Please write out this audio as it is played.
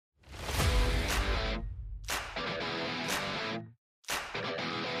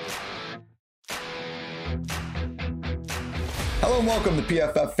Hello and welcome to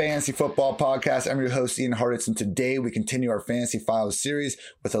PFF Fantasy Football Podcast. I'm your host, Ian Hartitz, and today we continue our Fantasy Files series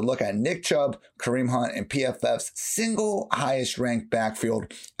with a look at Nick Chubb, Kareem Hunt, and PFF's single highest ranked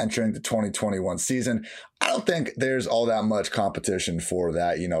backfield entering the 2021 season. I don't think there's all that much competition for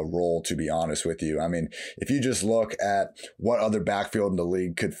that, role, to be honest with you. I mean, if you just look at what other backfield in the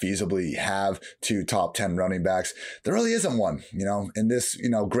league could feasibly have two top 10 running backs, there really isn't one, in this,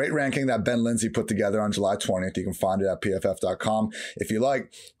 great ranking that Ben Lindsay put together on July 20th. You can find it at pff.com. If you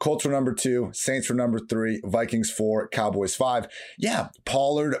like, Colts were number 2, Saints were number 3, Vikings 4, Cowboys 5. Yeah,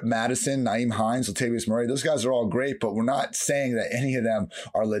 Pollard, Madison, Nyheim Hines, Latavius Murray, those guys are all great, but we're not saying that any of them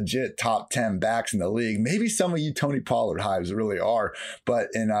are legit top 10 backs in the league. Maybe some of you Tony Pollard hives really are, but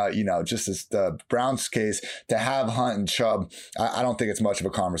in just as the Browns case, to have Hunt and Chubb, I don't think it's much of a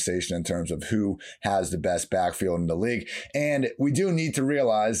conversation in terms of who has the best backfield in the league. And we do need to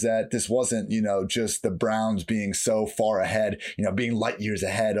realize that this wasn't, just the Browns being so far ahead, being light years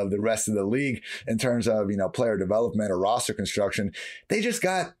ahead of the rest of the league in terms of, player development or roster construction. They just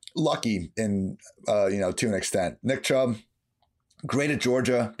got lucky in, to an extent. Nick Chubb, great at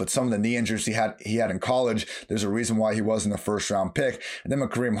Georgia, but some of the knee injuries he had in college, there's a reason why he wasn't a first round pick. And then with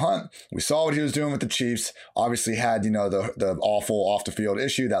Kareem Hunt, we saw what he was doing with the Chiefs. Obviously had, the awful off the field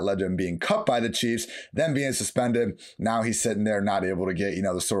issue that led to him being cut by the Chiefs, then being suspended. Now he's sitting there not able to get,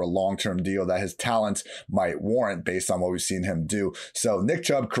 the sort of long-term deal that his talents might warrant based on what we've seen him do. So Nick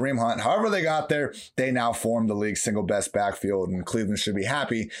Chubb, Kareem Hunt, however they got there, they now form the league's single best backfield, and Cleveland should be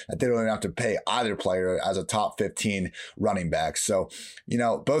happy that they don't even have to pay either player as a top 15 running back. So,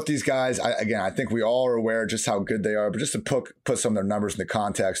 both these guys, I think we all are aware just how good they are, but just to put some of their numbers into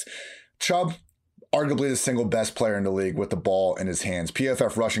context, Chubb, arguably the single best player in the league with the ball in his hands.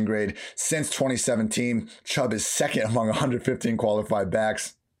 PFF rushing grade since 2017, Chubb is second among 115 qualified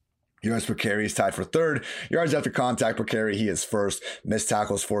backs. Yards per carry is tied for third. Yards after contact per carry, he is first. Missed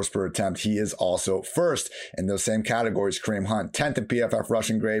tackles forced per attempt, he is also first. In those same categories, Kareem Hunt, 10th in PFF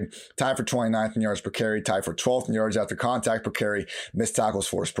rushing grade, tied for 29th in yards per carry, tied for 12th in yards after contact per carry. Missed tackles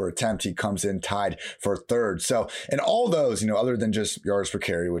forced per attempt, he comes in tied for third. So in all those, other than just yards per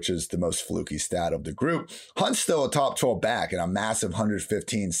carry, which is the most fluky stat of the group, Hunt's still a top 12 back in a massive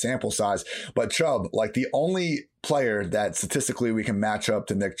 115 sample size. But Chubb, like the only player that statistically we can match up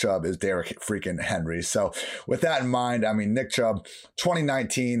to Nick Chubb is Derrick freaking Henry. So with that in mind, Nick Chubb,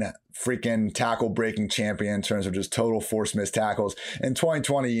 2019 freaking tackle breaking champion in terms of just total force missed tackles. In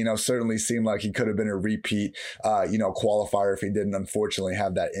 2020, certainly seemed like he could have been a repeat, qualifier if he didn't unfortunately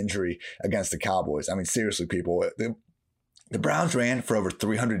have that injury against the Cowboys. Seriously, people, the Browns ran for over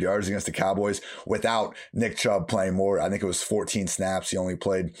 300 yards against the Cowboys without Nick Chubb playing more. I think it was 14 snaps he only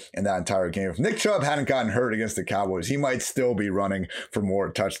played in that entire game. If Nick Chubb hadn't gotten hurt against the Cowboys, he might still be running for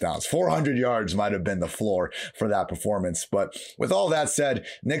more touchdowns. 400 yards might have been the floor for that performance. But with all that said,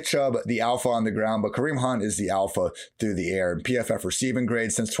 Nick Chubb, the alpha on the ground, but Kareem Hunt is the alpha through the air. In PFF receiving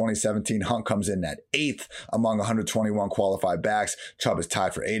grade since 2017, Hunt comes in at 8th among 121 qualified backs. Chubb is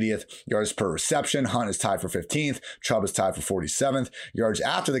tied for 80th. Yards per reception, Hunt is tied for 15th. Chubb is tied for 47th. Yards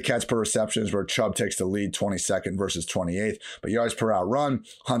after the catch per reception is where Chubb takes the lead, 22nd versus 28th. But yards per out run,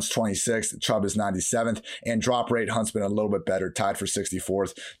 Hunt's 26th, Chubb is 97th. And drop rate, Hunt's been a little bit better, tied for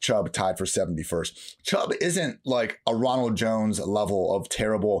 64th, Chubb tied for 71st. Chubb isn't like a Ronald Jones level of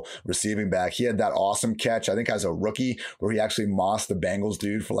terrible receiving back. He had that awesome catch, I think as a rookie, where he actually mossed the Bengals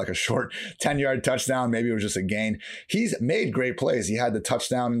dude for like a short 10-yard touchdown. Maybe it was just a gain. He's made great plays. He had the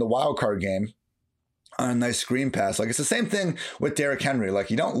touchdown in the wild card game on a nice screen pass. Like, it's the same thing with Derrick Henry. Like,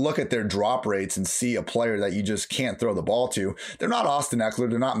 you don't look at their drop rates and see a player that you just can't throw the ball to. They're not Austin Eckler,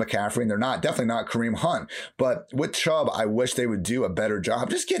 they're not McCaffrey, and they're definitely not Kareem Hunt. But with Chubb, I wish they would do a better job.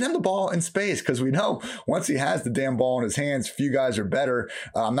 Just get him the ball in space, because we know once he has the damn ball in his hands, few guys are better.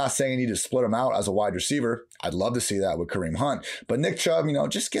 I'm not saying you need to split him out as a wide receiver. I'd love to see that with Kareem Hunt. But Nick Chubb,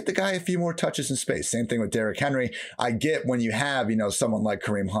 just get the guy a few more touches in space. Same thing with Derrick Henry. I get when you have, someone like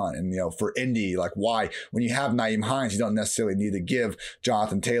Kareem Hunt, and, for Indy, like, why? When you have Nyheim Hines, you don't necessarily need to give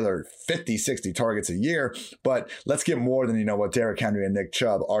Jonathan Taylor 50, 60 targets a year, but let's get more than, what Derrick Henry and Nick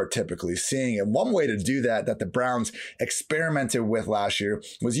Chubb are typically seeing. And one way to do that the Browns experimented with last year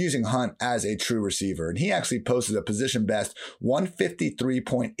was using Hunt as a true receiver. And he actually posted a position best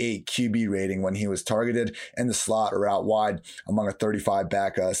 153.8 QB rating when he was targeted in the slot or out wide among a 35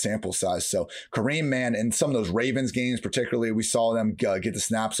 back sample size. So Kareem, man, in some of those Ravens games particularly, we saw them get the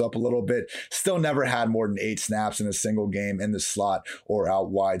snaps up a little bit. Still never had more than 8 snaps in a single game in the slot or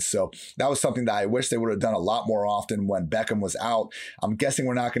out wide. So that was something that I wish they would have done a lot more often when Beckham was out. I'm guessing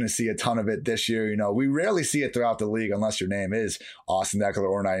we're not going to see a ton of it this year. You know, we rarely see it throughout the league unless your name is Austin Ekeler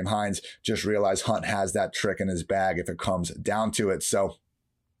or Nyheim Hines. Just realize Hunt has that trick in his bag if it comes down to it. So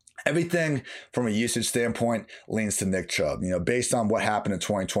everything from a usage standpoint leans to Nick Chubb. You know, based on what happened in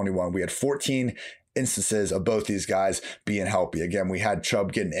 2021, we had 14 instances of both these guys being healthy. Again, we had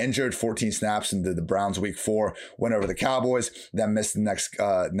Chubb getting injured, 14 snaps into the Browns week 4, went over the Cowboys, then missed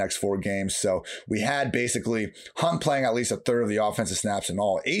the next 4 games. So we had basically Hunt playing at least a third of the offensive snaps in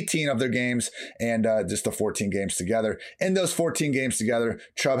all 18 of their games, and just the 14 games together. In those 14 games together,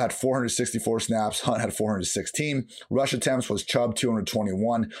 Chubb had 464 snaps, Hunt had 416. Rush attempts was Chubb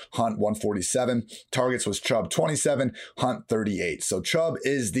 221, Hunt 147. Targets was Chubb 27, Hunt 38. So Chubb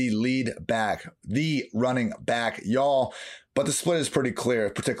is the lead back, the running back, y'all. But the split is pretty clear,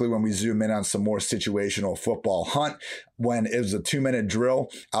 particularly when we zoom in on some more situational football. Hunt, when it was a 2-minute drill,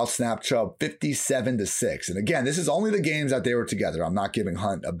 outsnapped Chubb 57-6. And again, this is only the games that they were together. I'm not giving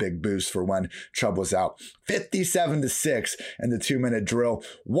Hunt a big boost for when Chubb was out. 57-6 in the 2-minute drill.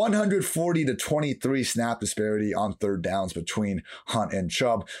 140-23 snap disparity on third downs between Hunt and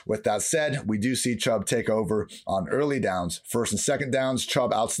Chubb. With that said, we do see Chubb take over on early downs. First and second downs,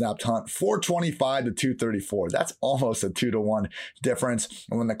 Chubb outsnapped Hunt 425-234. That's almost a 2-to-1 difference.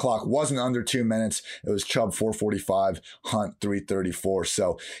 And when the clock wasn't under 2 minutes, it was Chubb 445, Hunt 334.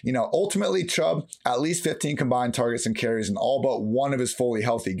 So, you know, ultimately Chubb, at least 15 combined targets and carries in all but one of his fully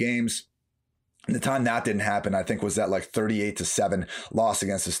healthy games. And the time that didn't happen, I think, was that like 38-7 loss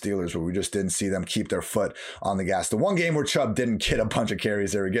against the Steelers, where we just didn't see them keep their foot on the gas. The one game where Chubb didn't get a bunch of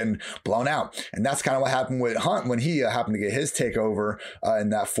carries, they were getting blown out. And that's kind of what happened with Hunt when he happened to get his takeover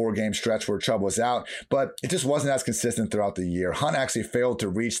in that 4-game stretch where Chubb was out. But it just wasn't as consistent throughout the year. Hunt actually failed to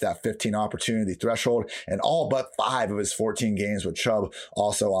reach that 15 opportunity threshold in all but 5 of his 14 games with Chubb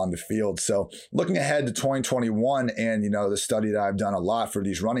also on the field. So looking ahead to 2021 and, you know, the study that I've done a lot for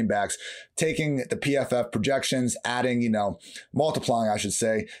these running backs, taking the PFF projections, adding, you know, multiplying, I should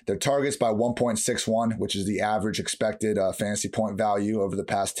say, their targets by 1.61, which is the average expected fantasy point value over the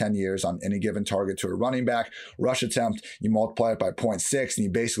past 10 years on any given target to a running back. Rush attempt, you multiply it by 0.6, and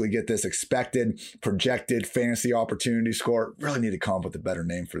you basically get this expected projected fantasy opportunity score. Really need to come up with a better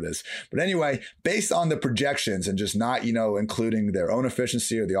name for this. But anyway, based on the projections and just not, you know, including their own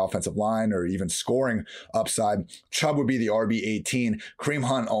efficiency or the offensive line or even scoring upside, Chubb would be the RB18, Kareem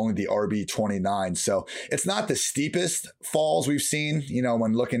Hunt only the RB29. So it's not the steepest falls we've seen, you know,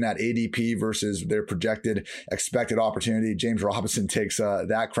 when looking at ADP versus their projected expected opportunity. James Robinson takes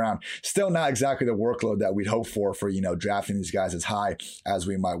that crown. Still not exactly the workload that we'd hope for, you know, drafting these guys as high as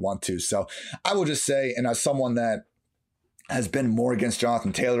we might want to. So I will just say, and as someone that has been more against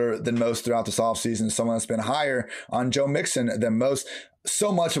Jonathan Taylor than most throughout this offseason, someone that's been higher on Joe Mixon than most,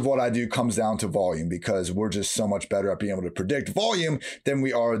 so much of what I do comes down to volume, because we're just so much better at being able to predict volume than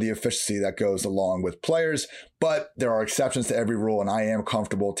we are the efficiency that goes along with players. But there are exceptions to every rule, and I am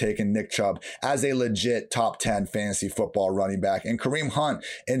comfortable taking Nick Chubb as a legit top 10 fantasy football running back, and Kareem Hunt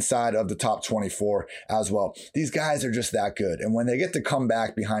inside of the top 24 as well. These guys are just that good. And when they get to come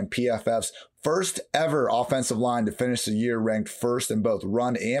back behind PFF's first ever offensive line to finish the year ranked first in both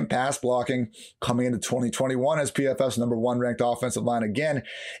run and pass blocking, coming into 2021 as PFF's number 1 ranked offensive line again,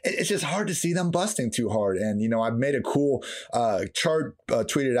 it's just hard to see them busting too hard. And, you know, I've made a cool chart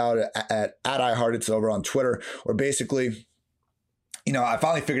tweeted out at iHeartIt's over on Twitter, where basically, you know, I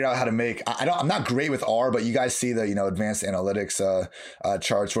finally figured out how to make, I'm not great with R, but you guys see the, you know, advanced analytics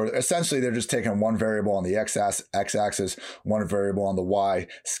charts where essentially they're just taking one variable on the x-axis, one variable on the y,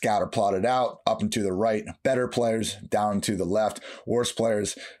 scatter plotted out, up and to the right, better players, down to the left, worse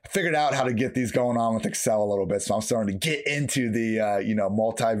players. I figured out how to get these going on with Excel a little bit. So I'm starting to get into the, you know,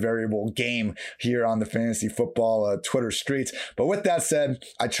 multi-variable game here on the fantasy football Twitter streets. But with that said,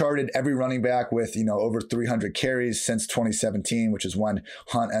 I charted every running back with, you know, over 300 carries since 2017, which is when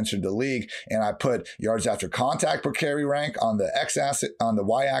Hunt entered the league, and I put yards after contact per carry rank on the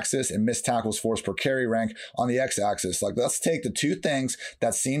y-axis and missed tackles forced per carry rank on the x-axis. Like, let's take the two things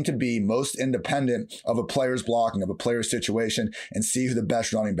that seem to be most independent of a player's blocking, of a player's situation, and see who the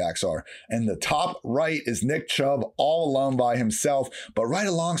best running backs are. And the top right is Nick Chubb, all alone by himself, but right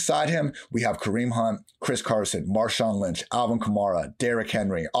alongside him, we have Kareem Hunt, Chris Carson, Marshawn Lynch, Alvin Kamara, Derrick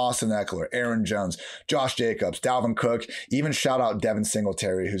Henry, Austin Ekeler, Aaron Jones, Josh Jacobs, Dalvin Cook, even shout out Devin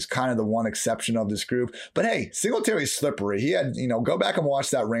Singletary, who's kind of the one exception of this group. But hey, Singletary's slippery. He had, go back and watch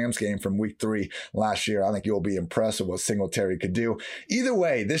that Rams game from week 3 last year. I think you'll be impressed with what Singletary could do. Either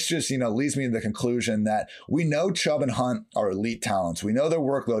way, this just, leads me to the conclusion that we know Chubb and Hunt are elite talents. We know their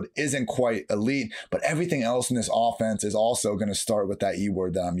workload isn't quite elite, but everything else in this offense is also going to start with that E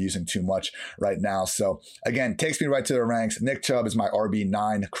word that I'm using too much right now. So again, takes me right to the ranks. Nick Chubb is my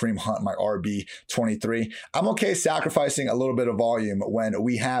RB9, Kareem Hunt my RB23. I'm okay sacrificing a little bit of volume when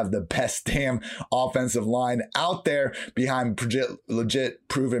we have the best damn offensive line out there behind legit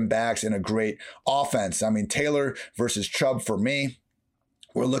proven backs in a great offense. I mean, Taylor versus Chubb for me.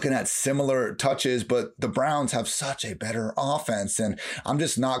 We're looking at similar touches, but the Browns have such a better offense, and I'm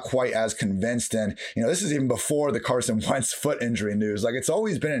just not quite as convinced. And, this is even before the Carson Wentz foot injury news. Like, it's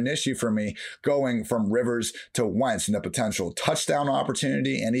always been an issue for me going from Rivers to Wentz and the potential touchdown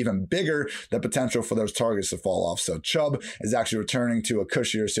opportunity, and even bigger, the potential for those targets to fall off. So Chubb is actually returning to a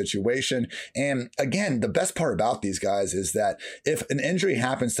cushier situation. And again, the best part about these guys is that if an injury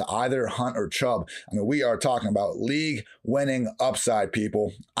happens to either Hunt or Chubb, we are talking about league winning upside, people.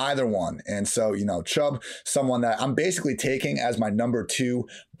 Either one. And so, Chubb, someone that I'm basically taking as my number 2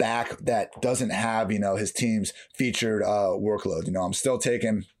 back that doesn't have, his team's featured workload. I'm still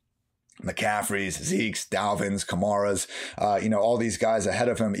taking McCaffrey's, Zeke's, Dalvin's, Kamara's, all these guys ahead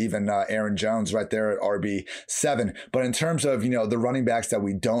of him, even Aaron Jones right there at RB7. But in terms of, the running backs that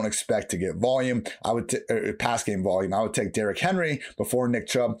we don't expect to get volume, pass game volume, I would take Derrick Henry before Nick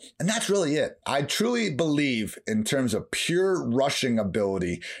Chubb. And that's really it. I truly believe in terms of pure rushing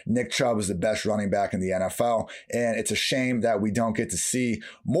ability, Nick Chubb is the best running back in the NFL. And it's a shame that we don't get to see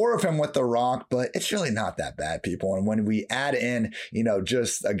more of him with the rock, but it's really not that bad, people. And when we add in,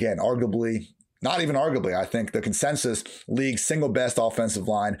 just again, not even arguably, I think the consensus league single best offensive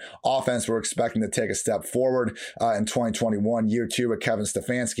line offense, we're expecting to take a step forward in 2021, year 2 with Kevin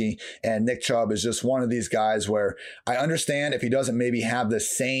Stefanski. And Nick Chubb is just one of these guys where I understand if he doesn't maybe have the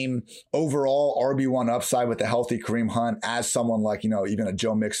same overall RB1 upside with the healthy Kareem Hunt as someone like, even a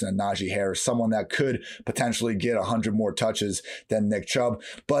Joe Mixon and Najee Harris, someone that could potentially get 100 more touches than Nick Chubb.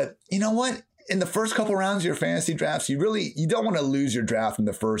 But you know what? In the first couple rounds of your fantasy drafts, you don't want to lose your draft in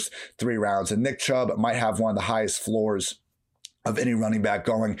the first 3 rounds. And Nick Chubb might have one of the highest floors of any running back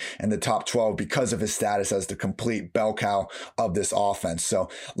going in the top 12 because of his status as the complete bell cow of this offense.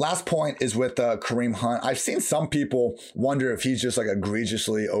 So last point is with Kareem Hunt. I've seen some people wonder if he's just like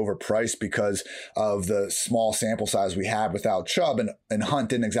egregiously overpriced because of the small sample size we had without Chubb, and Hunt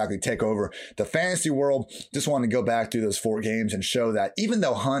didn't exactly take over the fantasy world. Just want to go back through those 4 games and show that even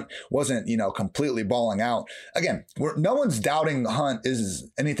though Hunt wasn't, completely balling out, again, no one's doubting Hunt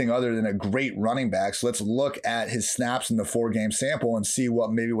is anything other than a great running back. So let's look at his snaps in the 4-game sample and see what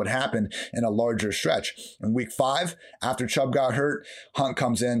maybe would happen in a larger stretch. In week 5, after Chubb got hurt, Hunt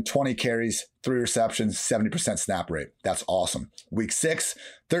comes in, 20 carries, 3 receptions, 70% snap rate. That's awesome. Week 6,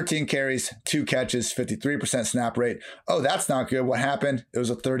 13 carries, 2 catches, 53% snap rate. Oh, that's not good. What happened? It was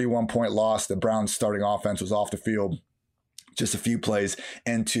a 31-point loss. The Browns starting offense was off the field just a few plays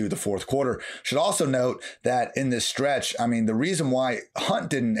into the 4th quarter. Should also note that in this stretch, the reason why Hunt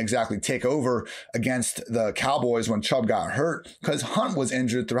didn't exactly take over against the Cowboys when Chubb got hurt, because Hunt was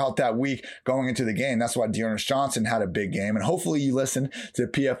injured throughout that week going into the game. That's why Dearness Johnson had a big game. And hopefully you listened to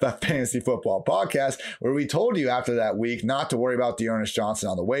PFF Fantasy Football Podcast, where we told you after that week not to worry about Dearness Johnson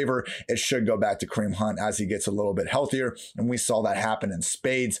on the waiver. It should go back to Kareem Hunt as he gets a little bit healthier. And we saw that happen in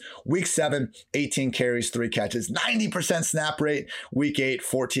spades. Week 7, 18 carries, 3 catches, 90% snap rate. Week 8,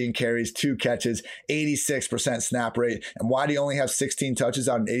 14 carries, 2 catches, 86% snap rate. And why do you only have 16 touches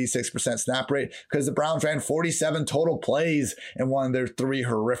on an 86% snap rate? Because the Browns ran 47 total plays in one of their 3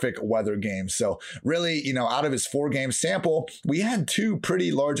 horrific weather games. So really, out of his 4-game sample, we had 2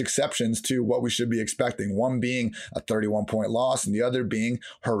 pretty large exceptions to what we should be expecting. One being a 31-point loss and the other being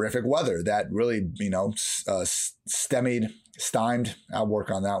horrific weather that really, stymied, I'll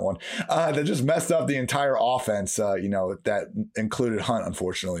work on that one, that just messed up the entire offense, that included Hunt,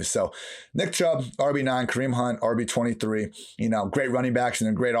 unfortunately. So Nick Chubb, RB9, Kareem Hunt, RB23, great running backs and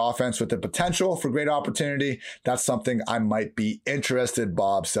a great offense with the potential for great opportunity. That's something I might be interested,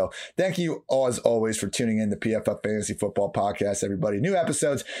 Bob. So thank you, as always, for tuning in to PFF Fantasy Football Podcast, everybody. New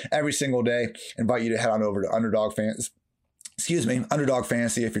episodes every single day. Invite you to head on over to Underdog Fans. Underdog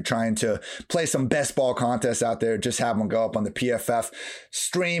Fantasy. If you're trying to play some best ball contests out there, just have them go up on the PFF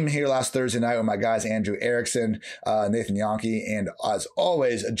stream here last Thursday night with my guys Andrew Erickson, Nathan Yonke, and as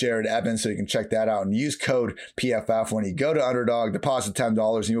always, Jared Evans. So you can check that out and use code PFF when you go to Underdog. Deposit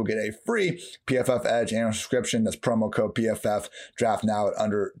 $10 and you'll get a free PFF Edge annual subscription. That's promo code PFF. Draft now at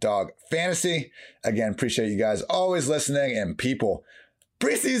Underdog Fantasy. Again, appreciate you guys always listening, and people,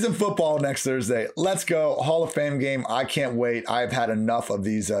 preseason football next Thursday. Let's go. Hall of Fame game. I can't wait. I've had enough of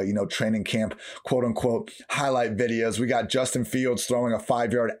these, training camp, quote unquote, highlight videos. We got Justin Fields throwing a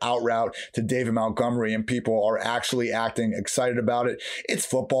 5-yard out route to David Montgomery, and people are actually acting excited about it. It's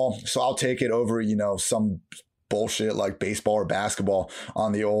football, so I'll take it over, some bullshit like baseball or basketball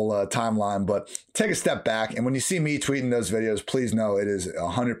on the old timeline. But take a step back, and when you see me tweeting those videos, please know it is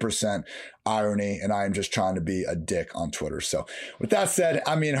 100% irony, and I am just trying to be a dick on Twitter. So with that said,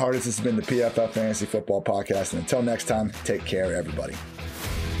 I'm Ian Hartitz. This has been the PFF Fantasy Football Podcast, and until next time, take care, everybody.